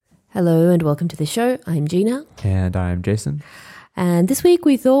Hello and welcome to the show. I'm Gina. And I'm Jason. And this week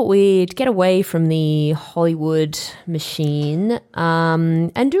we thought we'd get away from the Hollywood machine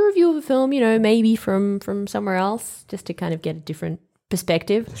and do a review of a film, maybe from somewhere else, just to kind of get a different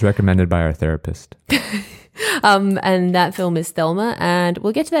perspective. It's recommended by our therapist. And that film is Thelma, and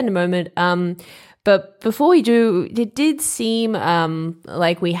we'll get to that in a moment. But before we do, it did seem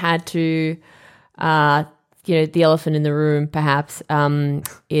like we had to... the elephant in the room, perhaps,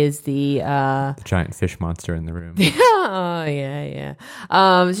 is the giant fish monster in the room. Oh, yeah.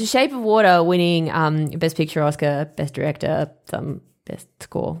 So Shape of Water winning Best Picture Oscar, Best Director, some Best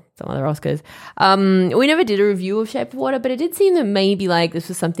Score, some other Oscars. We never did a review of Shape of Water, but it did seem that maybe this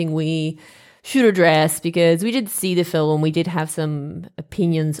was something we should address because we did see the film. We did have some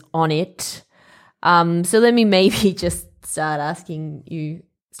opinions on it. So let me maybe just start by asking you,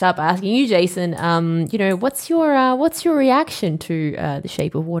 Jason, what's your reaction to The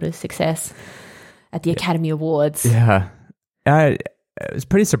Shape of Water's success at the Academy Awards? Yeah, it was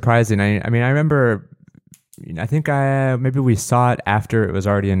pretty surprising. I remember, I think maybe we saw it after it was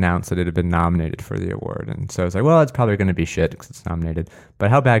already announced that it had been nominated for the award, and so I was like, well, it's probably going to be shit because it's nominated, but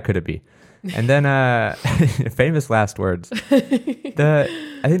how bad could it be? And then, famous last words. I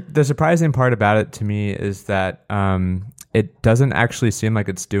think the surprising part about it to me is that it doesn't actually seem like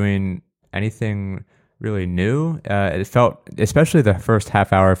it's doing anything really new. It felt, especially the first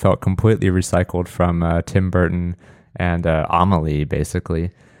half hour, felt completely recycled from Tim Burton and Amelie, basically.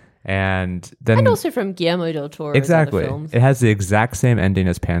 And also from Guillermo del Toro's exactly. other films. It has the exact same ending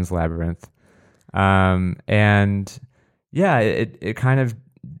as Pan's Labyrinth. And yeah, it kind of,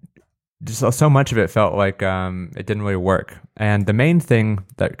 just so much of it felt like it didn't really work. And the main thing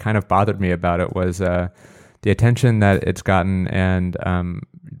that kind of bothered me about it was the attention that it's gotten and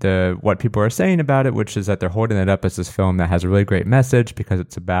what people are saying about it, which is that they're holding it up as this film that has a really great message because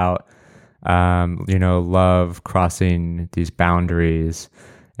it's about love crossing these boundaries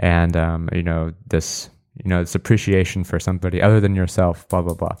and this appreciation for somebody other than yourself, blah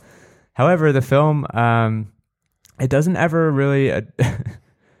blah blah. However, the film it doesn't really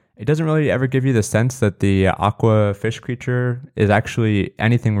ever give you the sense that the aqua fish creature is actually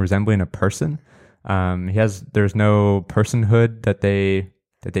anything resembling a person. There's no personhood that they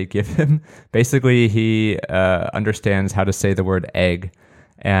give him. Basically, he understands how to say the word egg,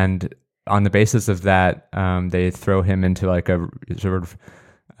 and on the basis of that, they throw him into like a sort of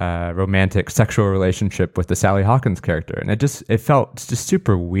romantic sexual relationship with the Sally Hawkins character, and it felt just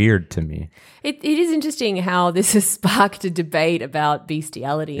super weird to me. It is interesting how this has sparked a debate about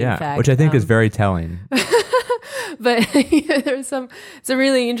bestiality. Yeah, in fact, which I think is very telling. But there's some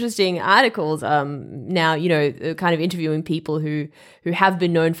really interesting articles now, kind of interviewing people who have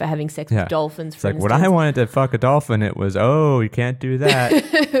been known for having sex with dolphins, for instance. When I wanted to fuck a dolphin, it was, you can't do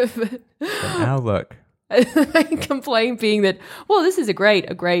that. But now look. The complaint being that, well, this is a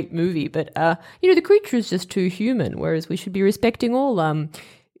great movie, but, the creature is just too human, whereas we should be respecting all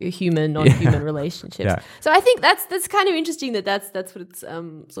human, non-human relationships. Yeah. So I think that's kind of interesting that's what it's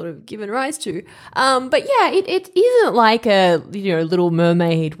sort of given rise to. But yeah, it isn't like a Little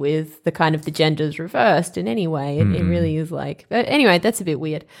Mermaid with the kind of the genders reversed in any way. It really is like. But anyway, that's a bit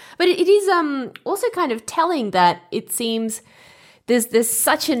weird. But it is also kind of telling that it seems there's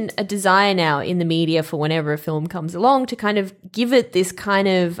such a desire now in the media for whenever a film comes along to kind of give it this kind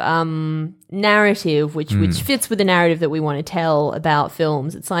of narrative which fits with the narrative that we want to tell about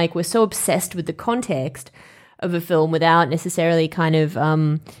films. It's like we're so obsessed with the context of a film without necessarily kind of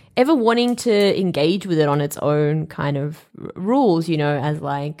ever wanting to engage with it on its own kind of rules, as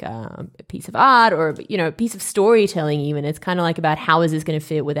like a piece of art or, a piece of storytelling even. It's kind of like about how is this going to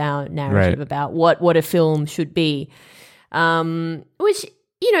fit with our narrative about what a film should be. Which,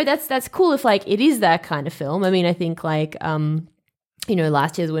 that's cool if like it is that kind of film. I mean, I think like,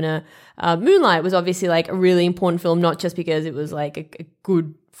 last year's winner, Moonlight was obviously like a really important film, not just because it was like a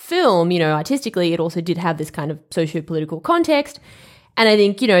good film, artistically, it also did have this kind of socio-political context. And I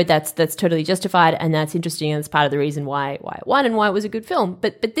think, that's totally justified and that's interesting and it's part of the reason why it won and why it was a good film.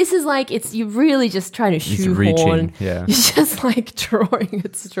 But this is like, you're really just trying to shoehorn. Yeah. You're just like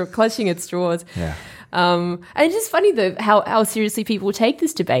clutching at straws. Yeah. And it's just funny how seriously people take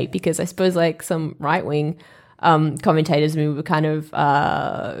this debate because I suppose like some right-wing commentators were kind of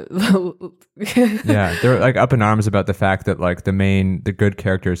yeah, they're like up in arms about the fact that like the good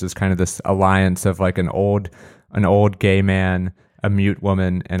characters is kind of this alliance of like an old gay man, a mute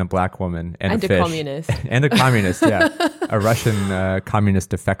woman, and a black woman, and a fish. Communist. And a communist, yeah. A Russian communist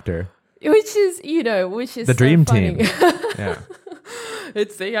defector. Which is the dream so funny. team. Yeah.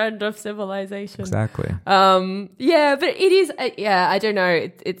 It's the end of civilization. Exactly. Yeah, but it is. I don't know.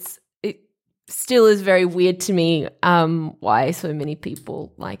 It still is very weird to me. Why so many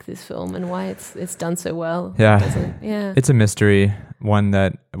people like this film and why it's done so well. Yeah. It's a mystery, one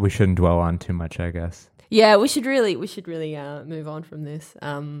that we shouldn't dwell on too much, I guess. Yeah, we should really move on from this.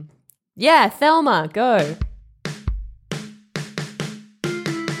 Yeah, Thelma, go.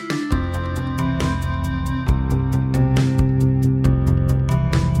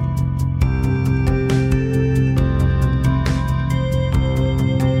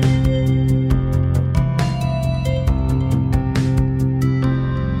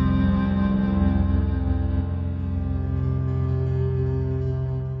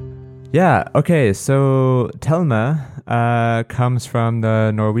 Yeah, okay, so Thelma comes from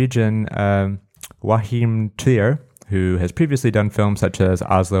the Norwegian Joachim Trier, who has previously done films such as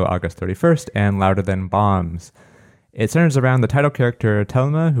Oslo, August 31st, and Louder Than Bombs. It centers around the title character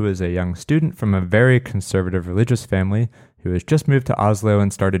Thelma, who is a young student from a very conservative religious family who has just moved to Oslo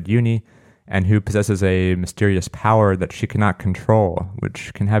and started uni, and who possesses a mysterious power that she cannot control,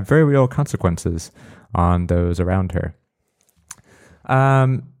 which can have very real consequences on those around her.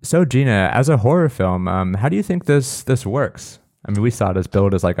 So Gina, as a horror film, how do you think this works? I mean, we saw it as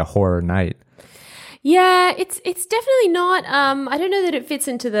billed as like a horror night. Yeah, it's definitely not. I don't know that it fits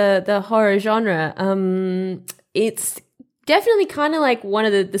into the horror genre. It's definitely kind of like one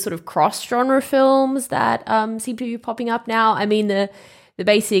of the sort of cross genre films that seem to be popping up now. I mean, the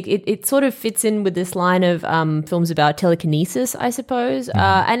basic it sort of fits in with this line of films about telekinesis, I suppose.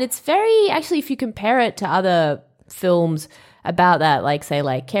 And it's very actually, if you compare it to other films about that, like say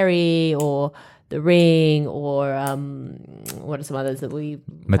like Carrie or The Ring or what are some others that we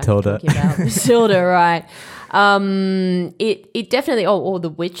Matilda about? Matilda, right? It definitely or The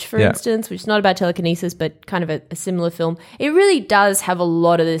Witch, for instance, which is not about telekinesis but kind of a similar film. It really does have a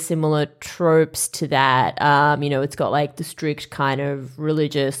lot of the similar tropes to that. It's got like the strict kind of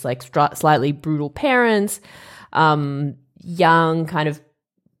religious, like slightly brutal parents, young kind of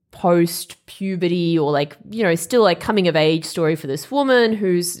post-puberty or like, still like coming of age story for this woman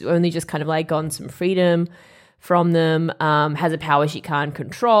who's only just kind of like gotten some freedom from them, has a power she can't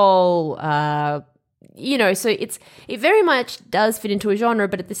control, so it very much does fit into a genre,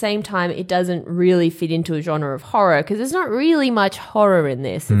 but at the same time it doesn't really fit into a genre of horror because there's not really much horror in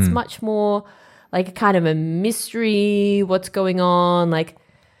this. It's much more like a kind of a mystery, what's going on, like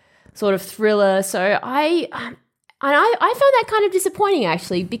sort of thriller. So I found that kind of disappointing,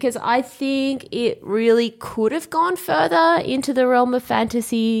 actually, because I think it really could have gone further into the realm of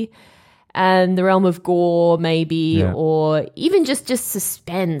fantasy and the realm of gore, maybe, or even just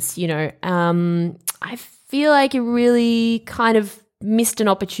suspense, I feel like it really kind of missed an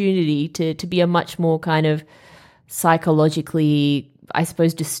opportunity to be a much more kind of psychologically, I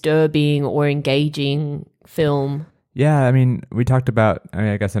suppose, disturbing or engaging film. Yeah, I mean, we talked about,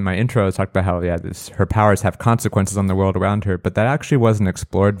 I guess in my intro, I talked about how, her powers have consequences on the world around her, but that actually wasn't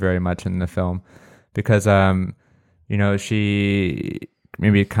explored very much in the film because, she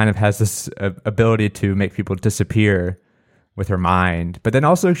maybe kind of has this ability to make people disappear with her mind, but then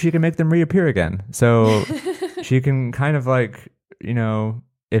also she can make them reappear again. So she can kind of like,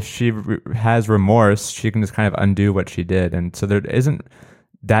 if she has remorse, she can just kind of undo what she did. And so there isn't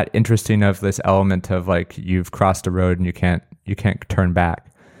that interesting of this element of like you've crossed a road and you can't turn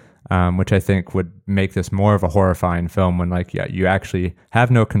back, which I think would make this more of a horrifying film when like you actually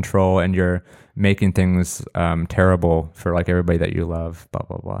have no control and you're making things terrible for like everybody that you love, blah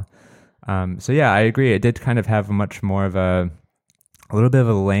blah blah. So yeah, I agree. It did kind of have much more of a little bit of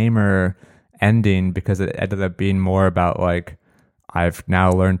a lamer ending because it ended up being more about like, I've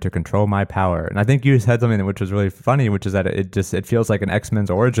now learned to control my power. And I think you said something which was really funny, which is that it feels like an X-Men's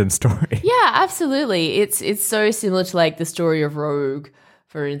origin story. Yeah, absolutely. It's so similar to like the story of Rogue,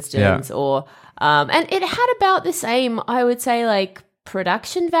 for instance, or and it had about the same, I would say, like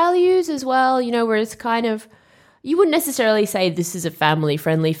production values as well, where it's kind of, you wouldn't necessarily say this is a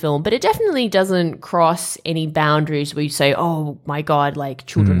family-friendly film, but it definitely doesn't cross any boundaries where you say, oh my God, like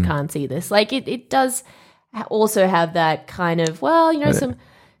children can't see this. Like it does also have that kind of, some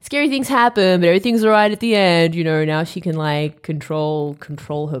scary things happen, but everything's all right at the end. Now she can like control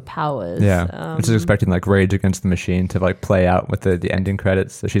her powers. Yeah, which is expecting like Rage Against the Machine to like play out with the ending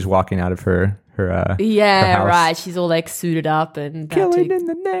credits. So she's walking out of her her house. Right. She's all like suited up and killing in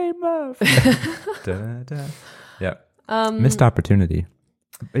the name of. Da, da. Yeah, missed opportunity.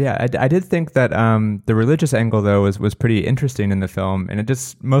 But yeah, I did think that the religious angle, though, was pretty interesting in the film, and it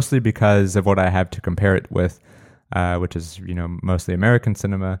just mostly because of what I have to compare it with, which is, mostly American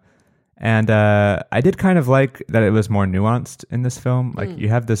cinema. And I did kind of like that it was more nuanced in this film. Like you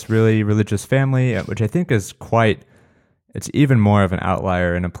have this really religious family, which I think is it's even more of an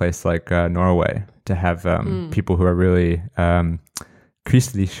outlier in a place like Norway to have people who are really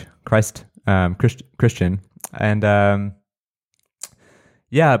Christian. And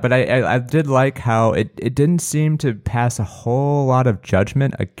yeah, but I did like how it didn't seem to pass a whole lot of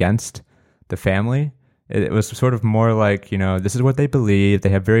judgment against the family. It was sort of more like, this is what they believe. They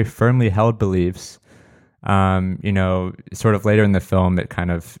have very firmly held beliefs. Sort of later in the film, it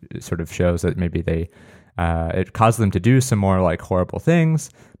sort of shows that maybe it caused them to do some more like horrible things.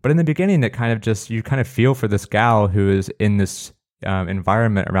 But in the beginning, it kind of you kind of feel for this gal who is in this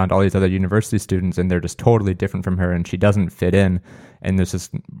environment around all these other university students, and they're just totally different from her, and she doesn't fit in. And there's this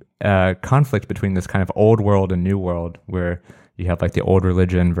conflict between this kind of old world and new world, where you have like the old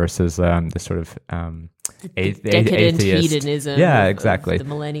religion versus this sort of decadent atheist hedonism. Yeah, exactly. Of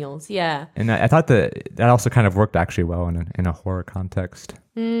the millennials. Yeah, and I thought that also kind of worked actually well in a horror context.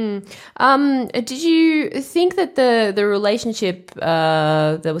 Did you think that the relationship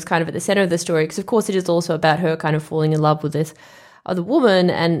that was kind of at the center of the story, because of course it is also about her kind of falling in love with this other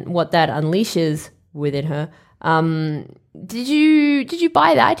woman and what that unleashes within her. Did you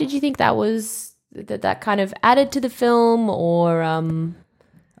buy that? Did you think that was that kind of added to the film, or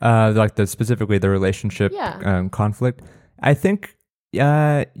like specifically the relationship conflict? I think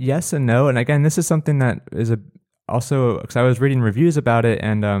yes and no. And again, this is something that is also because I was reading reviews about it,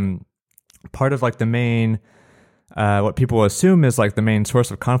 and part of like the main what people assume is like the main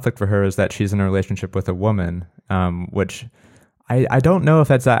source of conflict for her is that she's in a relationship with a woman, which I don't know if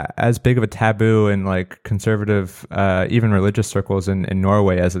that's as big of a taboo in like conservative, even religious circles in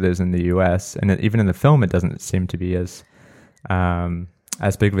Norway as it is in the U.S. And even in the film, it doesn't seem to be as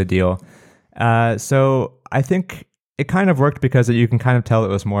big of a deal. So I think it kind of worked because you can kind of tell it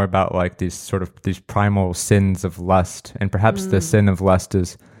was more about like these primal sins of lust, and perhaps the sin of lust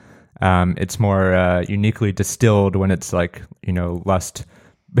is it's more uniquely distilled when it's like lust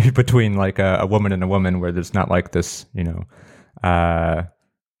between like a woman and a woman, where there's not like this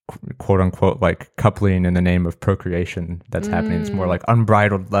quote unquote like coupling in the name of procreation that's happening. It's more like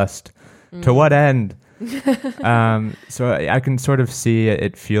unbridled lust. To what end? So I can sort of see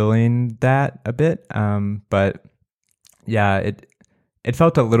it feeling that a bit, but yeah, it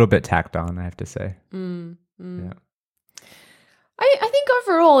felt a little bit tacked on, I have to say. Yeah. I think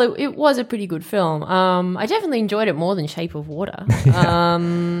overall it was a pretty good film. I definitely enjoyed it more than Shape of Water.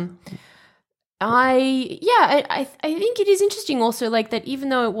 I think it is interesting also, like, that even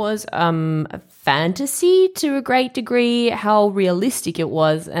though it was a fantasy to a great degree, how realistic it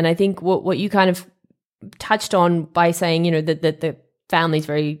was. And I think what you kind of touched on by saying, that the family's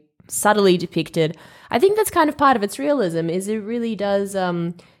very subtly depicted, I think that's kind of part of its realism, is it really does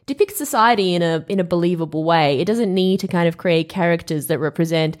depict society in a believable way. It doesn't need to kind of create characters that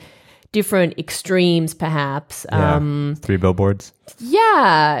represent different extremes, perhaps. Three Billboards.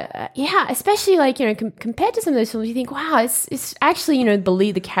 Yeah, especially like, compared to some of those films, you think, wow, it's actually,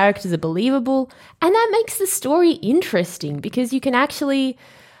 the characters are believable, and that makes the story interesting because you can actually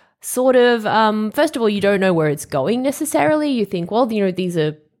sort of, first of all, you don't know where it's going necessarily. You think, well, these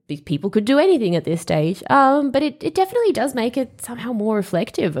people could do anything at this stage, but it definitely does make it somehow more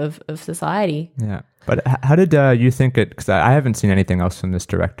reflective of society. Yeah. But how did you think it, because I haven't seen anything else from this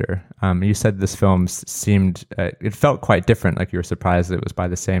director. You said this film seemed, it felt quite different, like you were surprised that it was by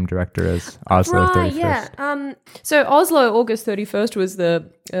the same director as Oslo 31st. Yeah. So Oslo, August 31st was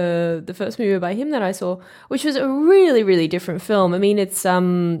the first movie by him that I saw, which was a really, really different film. I mean, it's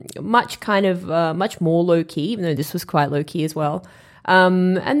much more low-key, even though this was quite low-key as well.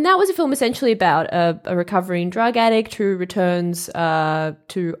 And that was a film essentially about a recovering drug addict who returns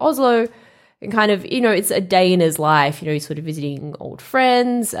to Oslo. And kind of, it's a day in his life. He's sort of visiting old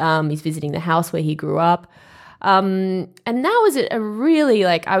friends. He's visiting the house where he grew up. And that was a really,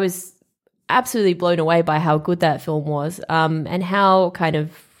 like, I was absolutely blown away by how good that film was, and how kind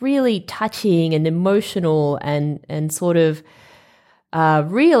of really touching and emotional and sort of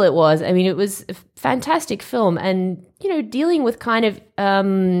real it was. I mean, it was a fantastic film, and dealing with kind of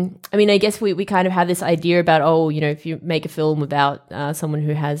I guess we kind of have this idea about, if you make a film about someone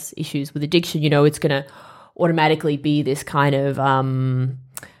who has issues with addiction, it's going to automatically be this kind of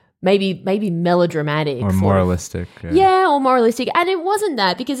maybe melodramatic or moralistic. Or moralistic. And it wasn't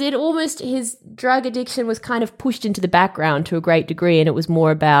that, because his drug addiction was kind of pushed into the background to a great degree, and it was more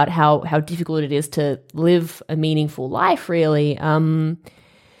about how difficult it is to live a meaningful life, really.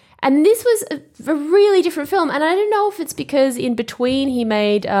 And this was a really different film, and I don't know if it's because in between he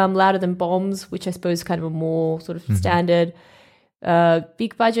made Louder Than Bombs, which I suppose is kind of a more sort of standard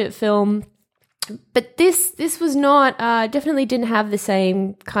big budget film. But this was not, definitely didn't have the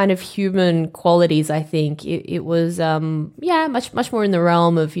same kind of human qualities, I think. It was, much more in the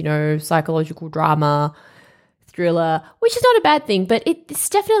realm of, psychological drama, thriller, which is not a bad thing, but it's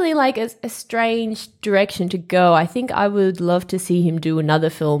definitely like a strange direction to go. I think I would love to see him do another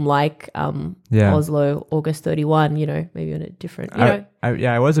film like Oslo, August 31, maybe on a different,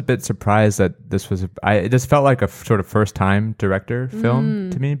 I was a bit surprised that this was, it just felt like a sort of first-time director film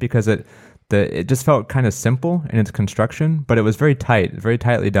to me, because it just felt kind of simple in its construction, but it was very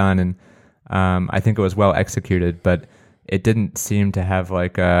tightly done, and I think it was well executed, but it didn't seem to have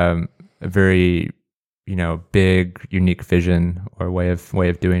like a very big, unique vision or way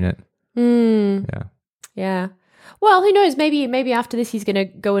of doing it. Yeah. Well, who knows? Maybe after this he's going to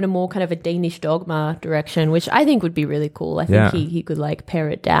go in a more kind of a Danish dogma direction, which I think would be really cool. I think he could like pare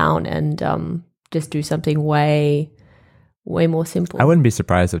it down and just do something way more simple. I wouldn't be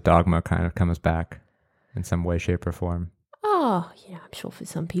surprised if Dogma kind of comes back in some way, shape, or form. Oh, I'm sure for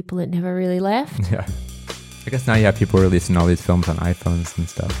some people it never really left. Yeah. I guess now you have people releasing all these films on iPhones and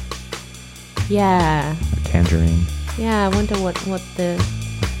stuff. Yeah. Or Tangerine. Yeah, I wonder what the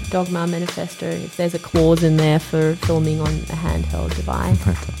Dogma manifesto, if there's a clause in there for filming on a handheld device.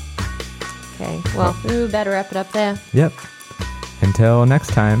 Okay, well, we better wrap it up there. Yep. Until next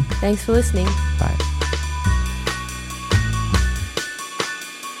time. Thanks for listening. Bye.